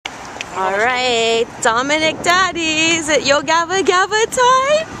Alright, Dominic Daddy, is it Yo Gabba Gabba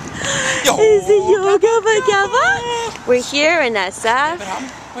time? Yo, is it Yo Gabba Gabba? We're here in SF.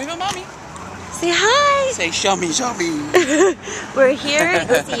 Wave at mommy. Say hi. Say shummy, shummy. We're here to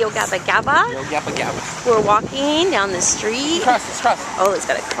go see Yo Gabba Gabba. Yo Gabba Gabba. We're walking down the street. Let's cross. Oh, it's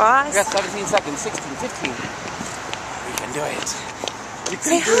got to cross. We got 17 seconds, 16, 15. We can do it.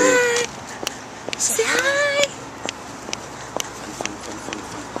 Say hi. Say hi.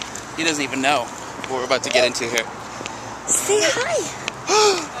 He doesn't even know what we're about to get into here. Say hi.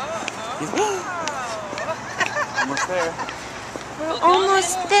 Almost there. We're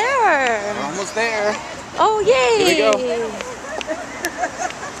almost there. We're almost there. Oh, yay. Here we go.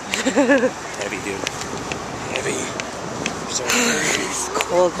 Heavy, dude. Heavy. So it's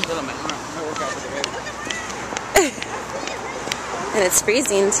cold. And it's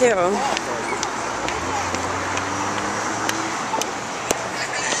freezing, too.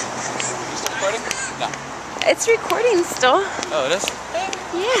 Recording? No. It's recording still. Oh, it is?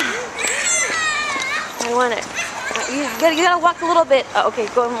 Yeah. I want it. You gotta walk a little bit. Oh, okay,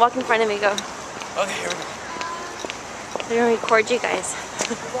 go and walk in front of me. Go. Okay, here we go. They're gonna record you guys.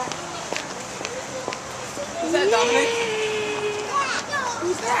 Who's that, Dominic?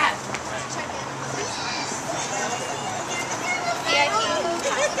 Who's that?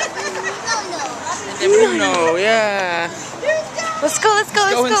 No, yeah. Let's go.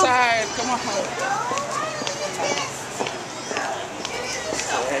 Go inside. Come on.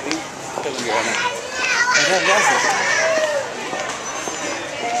 So heavy. Feeling good.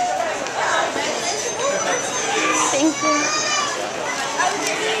 Thank you.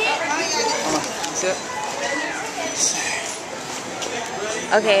 That's it.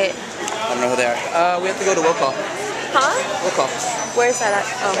 Okay. I don't know who they are. We have to go to roll call. Huh? Roll call. Where's that at?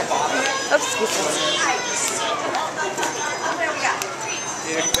 Oh. Oops, excuse me.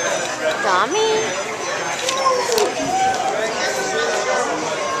 Dommie?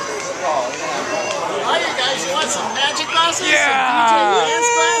 Alright, you guys, you want some magic glasses? Yeah! Some DJ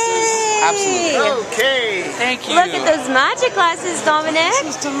dance glasses? Absolutely. Okay. Thank you. Look at those magic glasses, Dominic.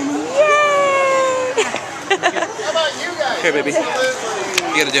 Yay! How about you guys? Here, baby.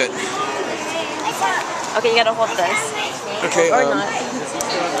 You gotta do it. Okay, you gotta hold this. Okay, Or not.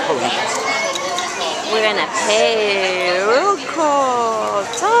 We're gonna pay real cool.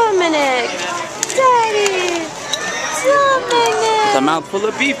 Dominic! Daddy! Dominic! The mouthful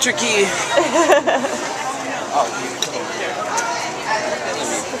of beef jerky.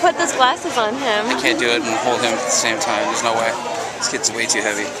 Put those glasses on him. I can't do it and hold him at the same time. There's no way. This kid's way too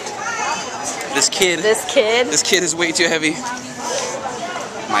heavy. This kid is way too heavy.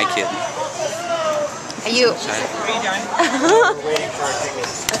 My kid. Are you?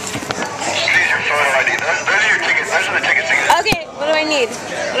 Okay, what do I need?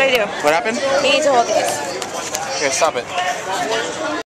 What do I do? What happened? You need to hold these. Here, stop it.